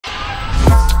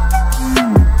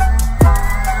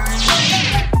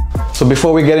So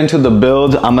before we get into the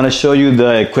build, I'm going to show you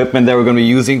the equipment that we're going to be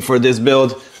using for this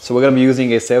build. So we're going to be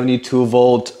using a 72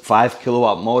 volt 5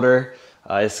 kilowatt motor.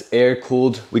 It's air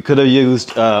cooled. We could have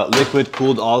used liquid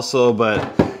cooled also, but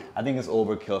I think it's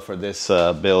overkill for this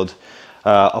build.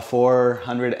 A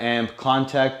 400 amp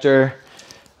contactor.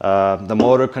 The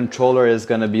motor controller is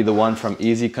going to be the one from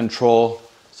EZkontrol.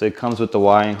 So it comes with the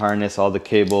wiring harness, all the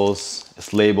cables.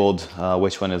 It's labeled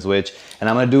which one is which. And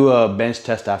I'm going to do a bench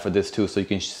test after this too, so you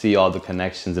can see all the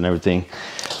connections and everything.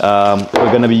 We're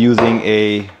going to be using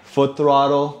a foot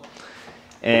throttle.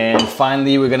 And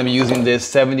finally, we're going to be using this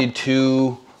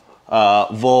 72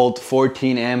 volt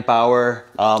 14 amp hour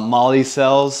moly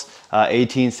cells,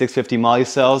 18650 moly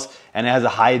cells, and it has a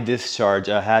high discharge.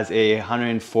 It has a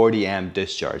 140 amp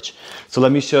discharge. So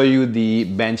let me show you the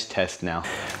bench test now.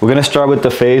 We're going to start with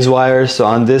the phase wires. So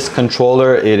on this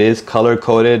controller, it is color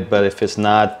coded, but if it's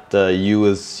not, the U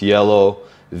is yellow,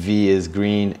 V is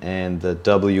green, and the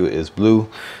W is blue.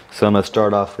 So I'm going to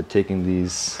start off with taking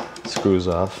these screws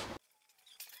off.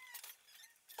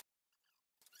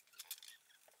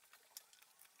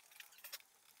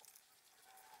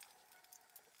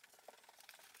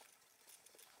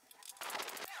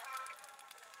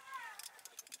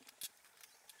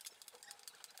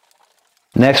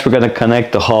 Next, we're going to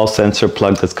connect the hall sensor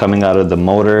plug that's coming out of the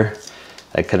motor.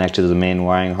 I connected to the main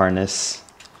wiring harness.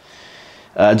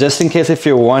 Just in case if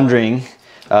you're wondering,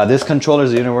 this controller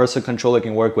is a universal controller. It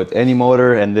can work with any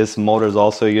motor, and this motor is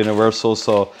also universal.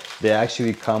 So they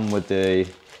actually come with a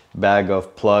bag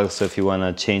of plugs. So if you want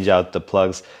to change out the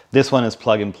plugs, this one is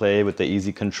plug and play with the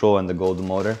EZkontrol and the golden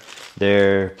motor.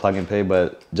 They're plug and play,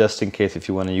 but just in case if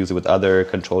you want to use it with other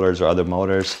controllers or other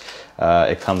motors,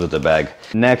 it comes with a bag.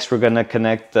 Next, we're going to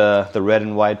connect the red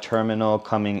and white terminal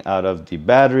coming out of the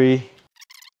battery.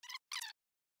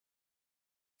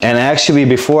 And actually,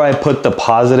 before I put the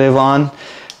positive on,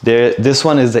 this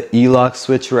one is the E-lock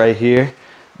switch right here.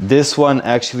 This one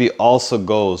actually also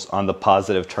goes on the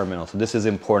positive terminal. So this is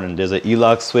important. There's an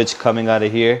E-lock switch coming out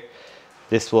of here.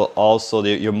 This will also,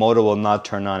 your motor will not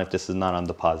turn on if this is not on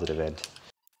the positive end.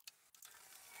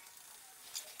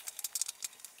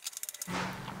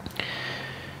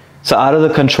 So out of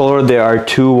the controller, there are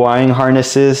two wiring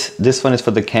harnesses. This one is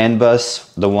for the CAN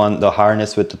bus, the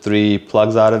harness with the 3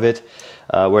 plugs out of it.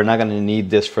 We're not going to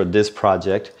need this for this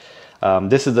project.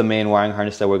 This is the main wiring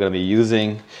harness that we're going to be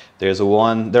using. There's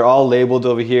one, they're all labeled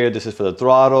over here. This is for the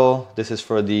throttle. This is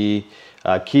for the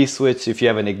key switch. If you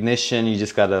have an ignition, you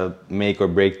just got to make or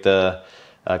break the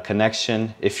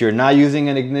connection. If you're not using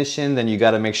an ignition, then you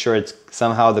got to make sure it's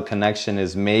somehow the connection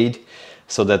is made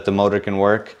so that the motor can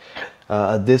work.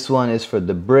 This one is for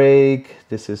the brake.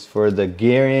 This is for the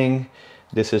gearing.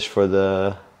 This is for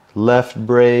the left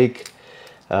brake.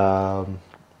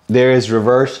 There is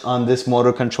reverse on this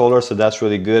motor controller, so that's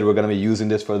really good. We're going to be using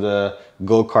this for the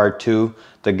go-kart too.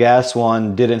 The gas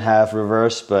one didn't have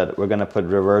reverse, but we're going to put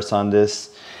reverse on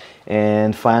this.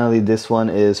 And finally, this one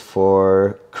is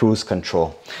for cruise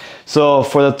control. So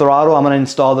for the throttle, I'm going to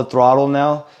install the throttle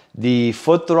now. The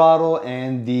foot throttle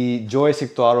and the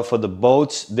joystick throttle for the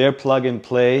boats, they're plug and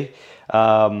play.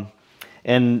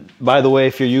 And by the way,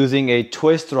 if you're using a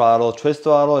twist throttle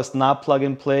is not plug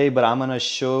and play, but I'm going to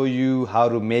show you how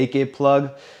to make a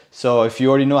plug. So if you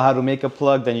already know how to make a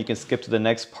plug, then you can skip to the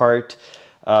next part.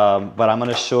 But I'm going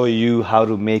to show you how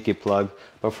to make a plug.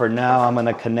 But for now, I'm going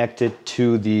to connect it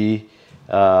to the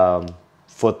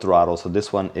foot throttle. So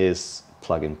this one is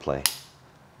plug and play.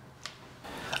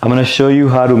 I'm going to show you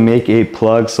how to make a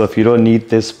plug. So if you don't need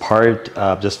this part,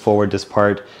 just forward this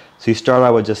part. So you start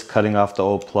out with just cutting off the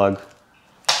old plug.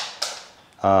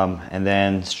 And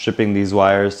then stripping these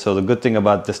wires. So the good thing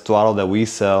about this throttle that we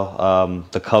sell,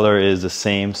 the color is the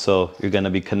same. So you're going to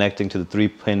be connecting to the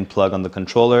 3-pin plug on the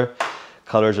controller.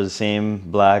 Colors are the same,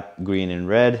 black, green, and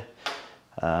red.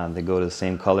 They go to the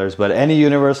same colors. But any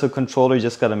universal controller, you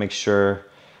just got to make sure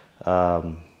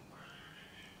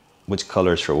which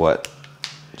colors for what.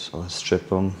 So let's strip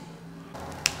them.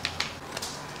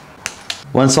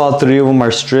 Once all 3 of them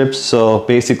are stripped, so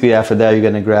basically after that you're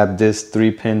going to grab this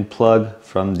 3-pin plug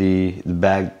from the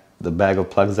bag of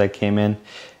plugs that came in,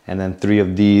 and then 3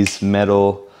 of these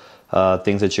metal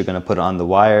things that you're going to put on the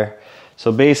wire.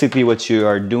 So basically what you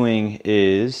are doing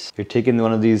is you're taking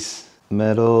one of these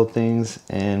metal things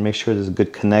and make sure there's a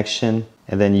good connection,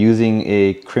 and then using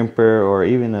a crimper, or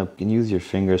even you can use your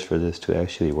fingers for this too,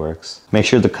 actually works. Make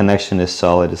sure the connection is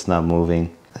solid, it's not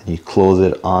moving, and you close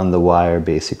it on the wire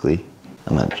basically.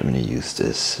 I'm going to use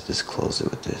this, just close it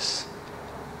with this.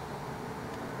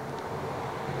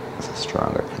 It's a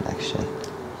stronger connection.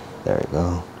 There we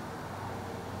go.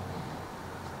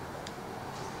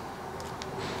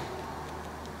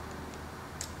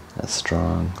 That's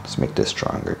strong. Let's make this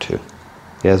stronger too.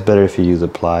 Yeah, it's better if you use a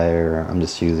plier. I'm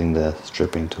just using the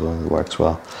stripping tool. It works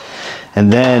well.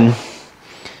 And then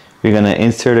you're gonna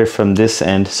insert it from this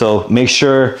end. So make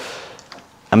sure,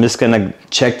 I'm just gonna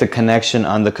check the connection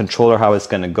on the controller, how it's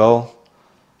gonna go.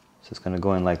 So it's gonna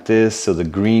go in like this. So the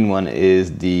green one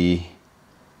is the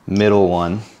middle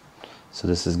one. So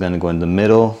this is gonna go in the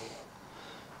middle.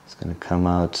 It's gonna come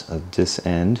out of this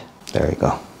end. There we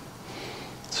go.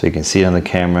 So you can see it on the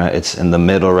camera, it's in the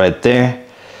middle right there.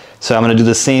 So I'm gonna do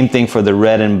the same thing for the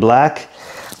red and black.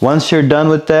 Once you're done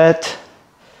with that,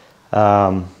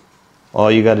 all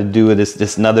you gotta do is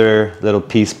this another little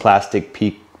piece, plastic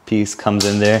piece comes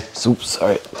in there. Oops,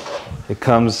 sorry. It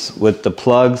comes with the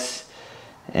plugs,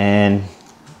 and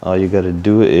all you gotta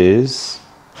do is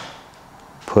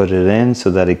put it in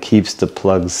so that it keeps the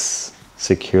plugs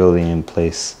securely in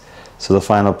place. So the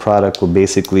final product will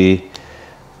basically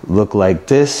look like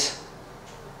this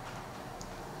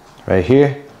right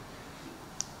here,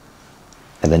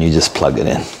 and then you just plug it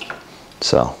in.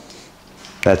 So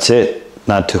that's it,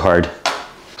 not too hard.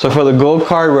 So for the gold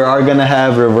card, we are gonna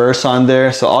have reverse on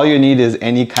there. So all you need is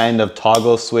any kind of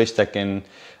toggle switch that can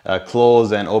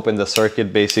close and open the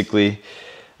circuit basically.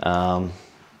 So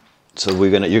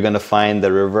you're gonna find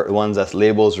the ones that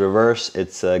labels reverse.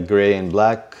 It's a gray and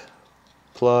black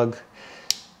plug.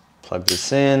 Plug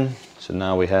this in. So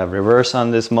now we have reverse on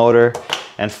this motor.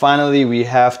 And finally, we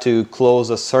have to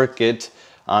close a circuit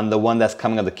on the one that's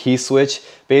coming on the key switch.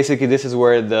 Basically, this is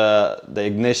where the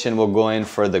ignition will go in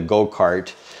for the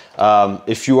go-kart.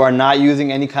 If you are not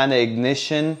using any kind of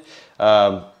ignition,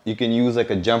 you can use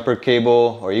like a jumper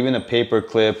cable or even a paper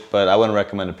clip, but I wouldn't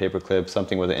recommend a paper clip,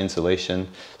 something with an insulation.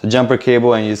 So jumper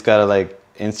cable, and you just gotta like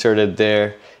insert it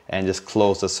there and just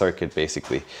close the circuit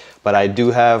basically. But I do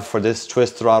have, for this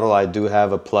twist throttle, I do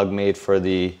have a plug made for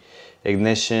the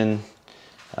ignition.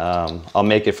 I'll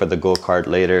make it for the go-kart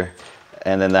later.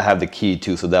 And then I have the key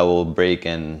too, so that will break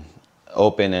and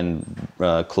open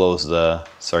and close the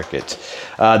circuit.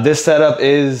 This setup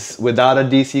is without a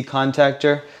DC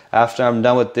contactor. After I'm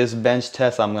done with this bench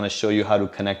test, I'm gonna show you how to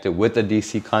connect it with a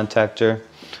DC contactor.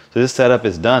 So this setup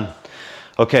is done.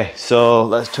 Okay, so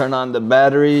let's turn on the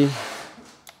battery.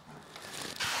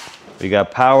 We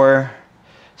got power.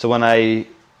 So when I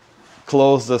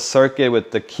close the circuit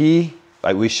with the key,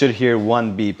 we should hear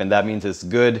one beep, and that means it's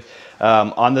good.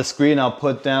 On the screen, I'll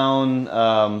put down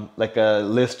like a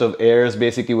list of errors.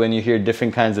 Basically, when you hear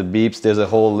different kinds of beeps, there's a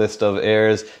whole list of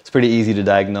errors. It's pretty easy to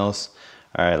diagnose.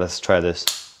 All right, let's try this.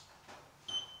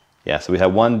 Yeah, so we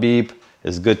have one beep.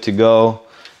 It's good to go.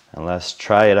 And let's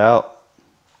try it out.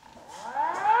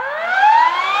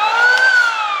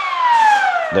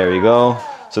 There we go.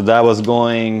 So that was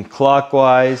going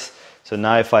clockwise. So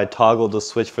now if I toggle the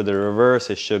switch for the reverse,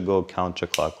 it should go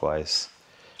counterclockwise.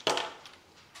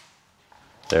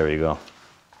 There we go.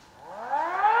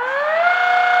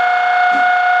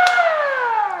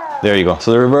 There you go.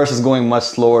 So the reverse is going much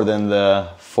slower than the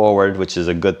forward, which is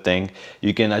a good thing.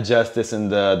 You can adjust this in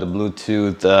the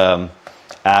Bluetooth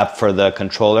app for the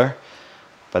controller.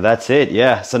 But that's it,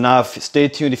 yeah. So now stay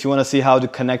tuned if you want to see how to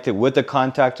connect it with the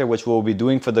contactor, which we'll be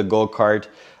doing for the go-kart.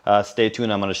 Stay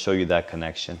tuned, I'm going to show you that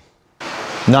connection.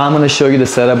 Now I'm going to show you the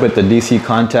setup with the DC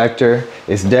contactor.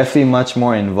 It's definitely much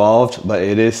more involved, but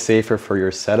it is safer for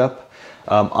your setup.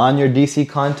 On your DC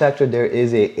contactor, there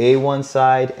is a A1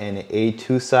 side and an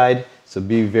A2 side, so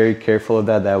be very careful of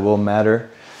that. That will matter.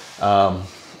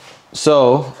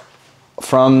 So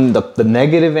from the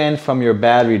negative end from your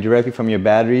battery, directly from your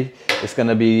battery, it's going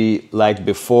to be like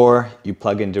before. You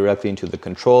plug in directly into the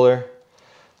controller.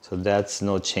 So that's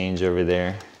no change over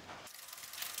there.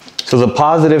 So the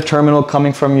positive terminal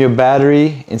coming from your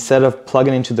battery, instead of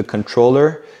plugging into the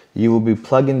controller, you will be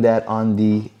plugging that on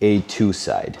the A2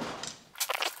 side.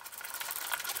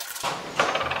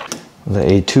 The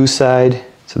A2 side,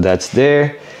 so that's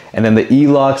there. And then the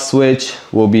E-lock switch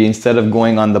will be, instead of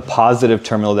going on the positive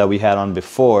terminal that we had on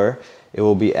before, it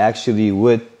will be actually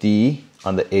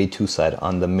on the A2 side,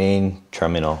 on the main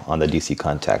terminal on the DC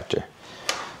contactor.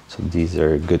 So these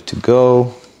are good to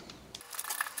go.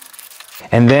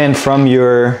 And then from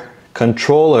your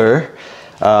controller,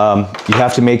 you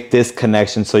have to make this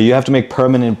connection. So you have to make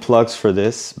permanent plugs for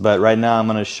this, but right now I'm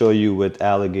gonna show you with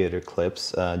alligator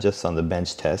clips, just on the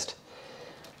bench test.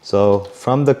 So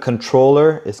from the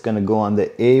controller, it's gonna go on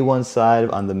the A1 side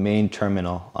on the main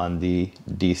terminal on the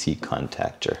DC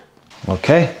contactor.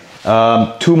 Okay,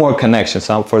 2 more connections.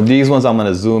 So for these ones, I'm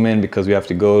gonna zoom in because we have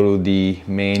to go to the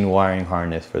main wiring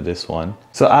harness for this one.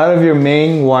 So out of your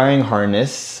main wiring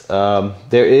harness,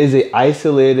 there is an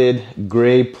isolated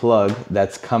gray plug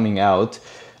that's coming out.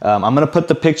 I'm gonna put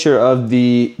the picture of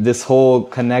this whole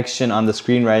connection on the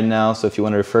screen right now, so if you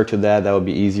want to refer to that, that would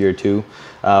be easier too.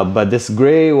 But this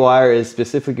gray wire is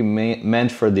specifically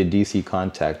meant for the DC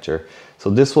contactor. So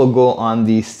this will go on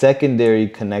the secondary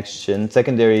connection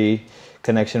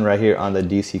right here on the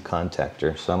DC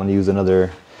contactor. So I'm gonna use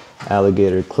another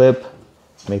alligator clip,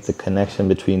 make the connection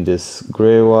between this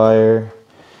gray wire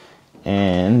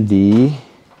and the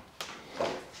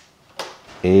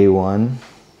A1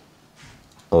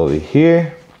 over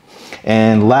here.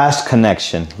 And last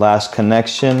connection.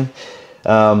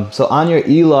 So on your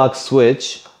E-lock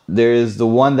switch, there is the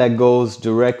one that goes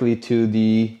directly to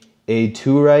the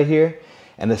A2 right here.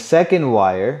 And the second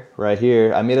wire right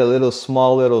here, I made a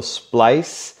small little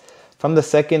splice from the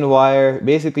second wire.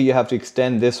 Basically, you have to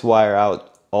extend this wire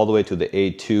out all the way to the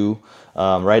A2.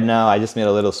 Right now, I just made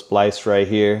a little splice right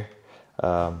here.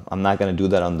 I'm not gonna do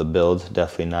that on the build,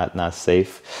 definitely not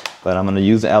safe. But I'm gonna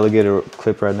use the alligator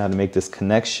clip right now to make this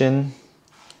connection.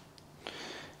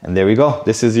 And there we go.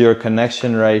 This is your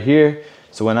connection right here.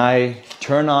 So when I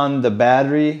turn on the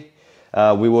battery,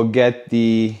 we will get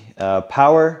the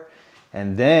power.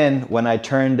 And then when I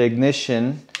turn the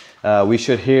ignition, we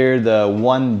should hear the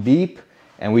one beep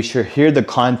and we should hear the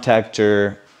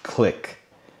contactor click.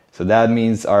 So that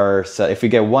means if we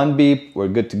get one beep, we're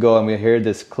good to go, and we hear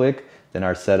this click, then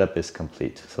our setup is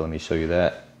complete. So let me show you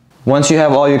that. Once you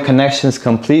have all your connections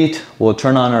complete, we'll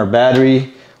turn on our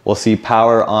battery. We'll see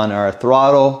power on our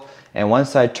throttle. And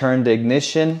once I turn the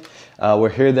ignition, we'll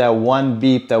hear that one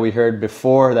beep that we heard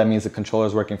before. That means the controller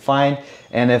is working fine.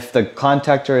 And if the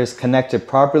contactor is connected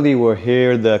properly, we'll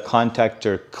hear the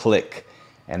contactor click.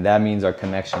 And that means our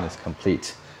connection is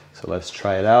complete. So let's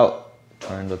try it out.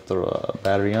 Turn the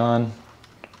battery on.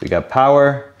 We got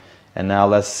power. And now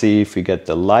let's see if we get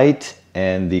the light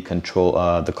and the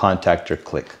contactor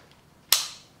click.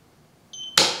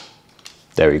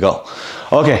 There we go.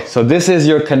 Okay, so this is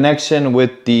your connection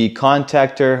with the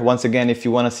contactor. Once again, if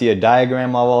you want to see a diagram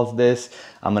of all of this,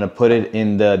 I'm going to put it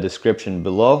in the description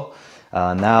below.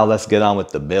 Now let's get on with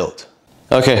the build.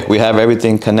 Okay, we have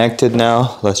everything connected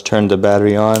now. Let's turn the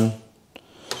battery on.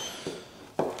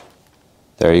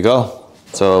 There you go.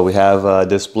 So we have a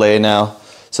display now.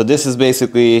 So this is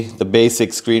basically the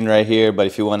basic screen right here, but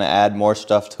if you want to add more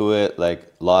stuff to it, like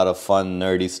a lot of fun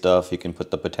nerdy stuff, you can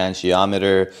put the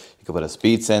potentiometer, you can put a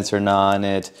speed sensor now on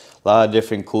it, a lot of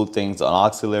different cool things, an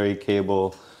auxiliary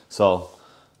cable. So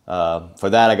for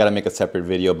that I gotta make a separate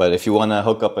video, but if you want to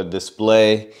hook up a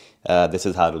display, this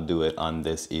is how to do it on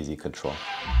this EZkontrol.